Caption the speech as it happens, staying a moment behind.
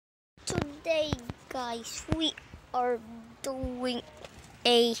Today, guys, we are doing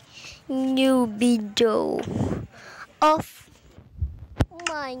a new video of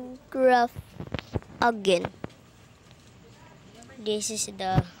Minecraft again. This is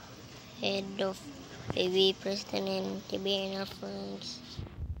the head of baby Preston and TB and our friends.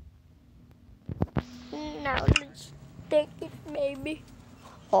 Now let's take it, baby.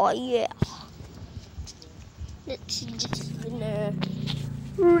 Oh yeah. Let's just gonna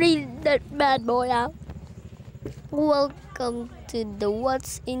read that bad boy out. Welcome to the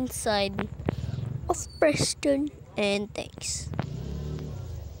What's Inside of Preston and thanks.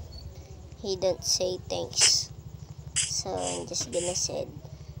 He didn't say thanks, so I'm just gonna say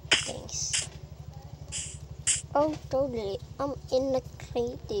thanks. Oh, totally. I'm in the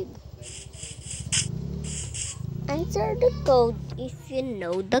creative. Answer the code if you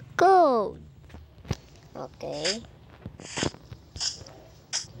know the code. Okay.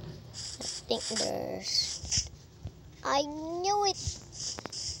 I think there's... I knew it!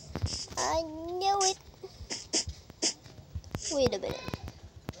 I knew it! Wait a minute.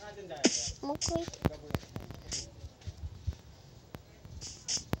 Okay.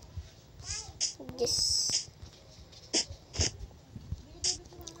 Just...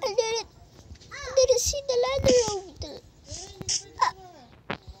 I did it! I didn't see the ladder over there.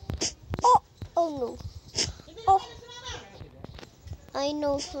 Oh! Oh no. Oh! I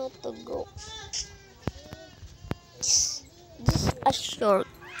know how to go. This is a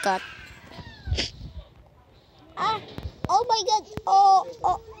shortcut. Ah! Oh my god! Oh!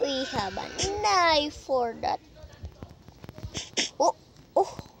 We have a knife for that. Oh!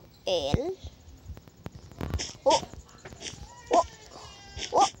 L. Oh!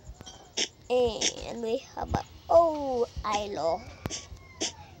 And we have a... Oh! I love.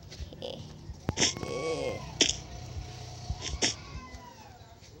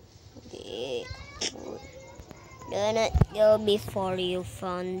 Do not go before you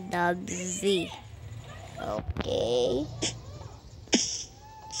found the V. Okay.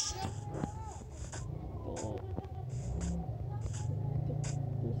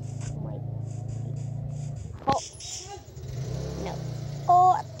 Oh no!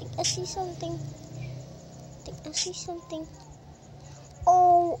 Oh, I think I see something.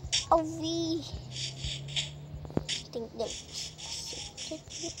 Oh, a V. I think that's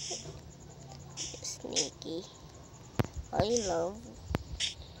sneaky. I love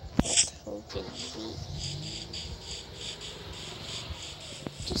it. Who could be?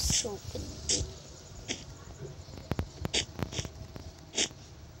 Just who could be?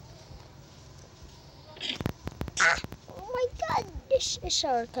 Ah! Oh my god! This is a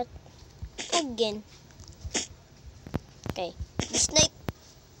shortcut again. Okay, this might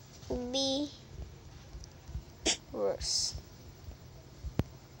be worse.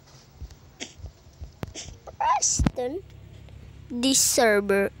 Preston, this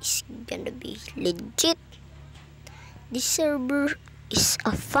server is gonna be legit. This server is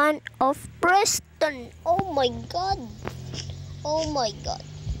a fan of Preston. Oh my god. Oh my god.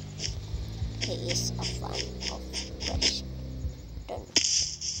 He is a fan of Preston.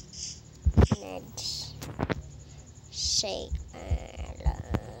 Let's say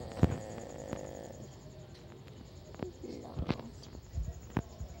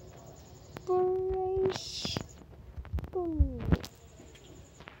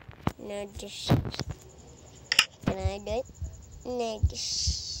no, this. Can I do it? No,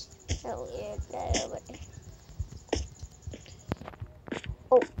 this. Oh, yeah,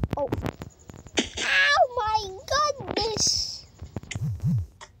 oh. Oh my goodness!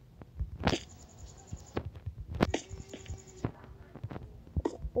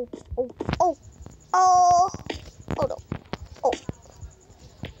 Oh no.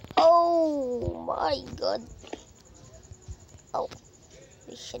 Oh my god. Oh,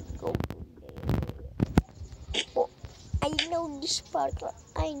 we should go there. Oh, I know this part.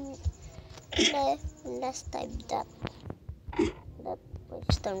 I left last time that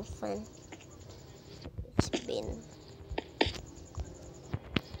Western fan. It's been.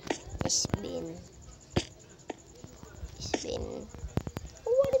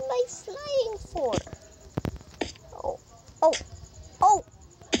 What am I flying for? Oh!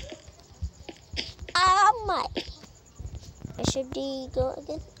 My! Should we go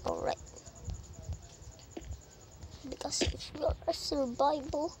again? Alright. Because if you're a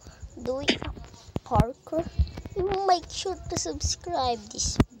survival doing a parkour, make sure to subscribe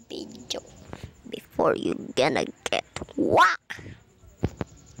this video before you gonna get whacked.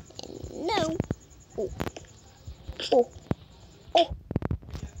 And now,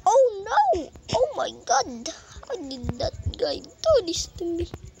 oh no! Oh my god! How did that guy do this to me?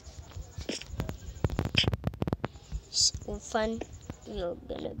 so fun. You're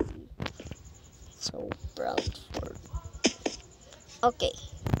gonna be so proud for. Okay,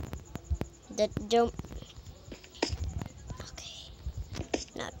 that jump. Okay,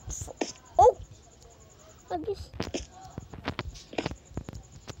 not for. Oh, I guess.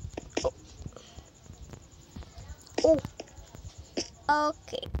 Oh, oh.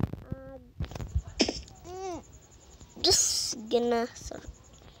 Okay. Just gonna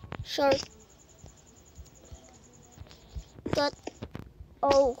short cut.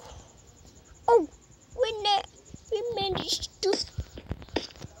 Oh, oh, we managed to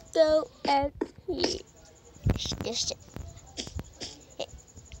go out here. Just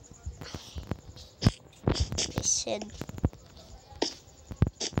I said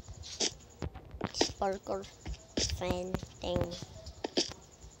sparkle fan thing.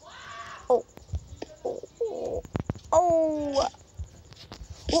 Oh, oh, oh, oh,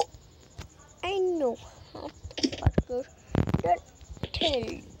 oh. I know how to parkour. Don't tell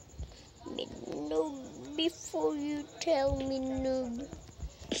me noob before you tell me noob.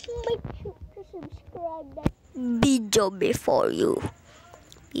 Make sure to subscribe that video before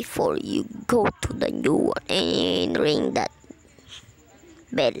you go to the new one and ring that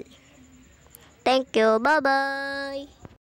bell. Thank you. Bye bye.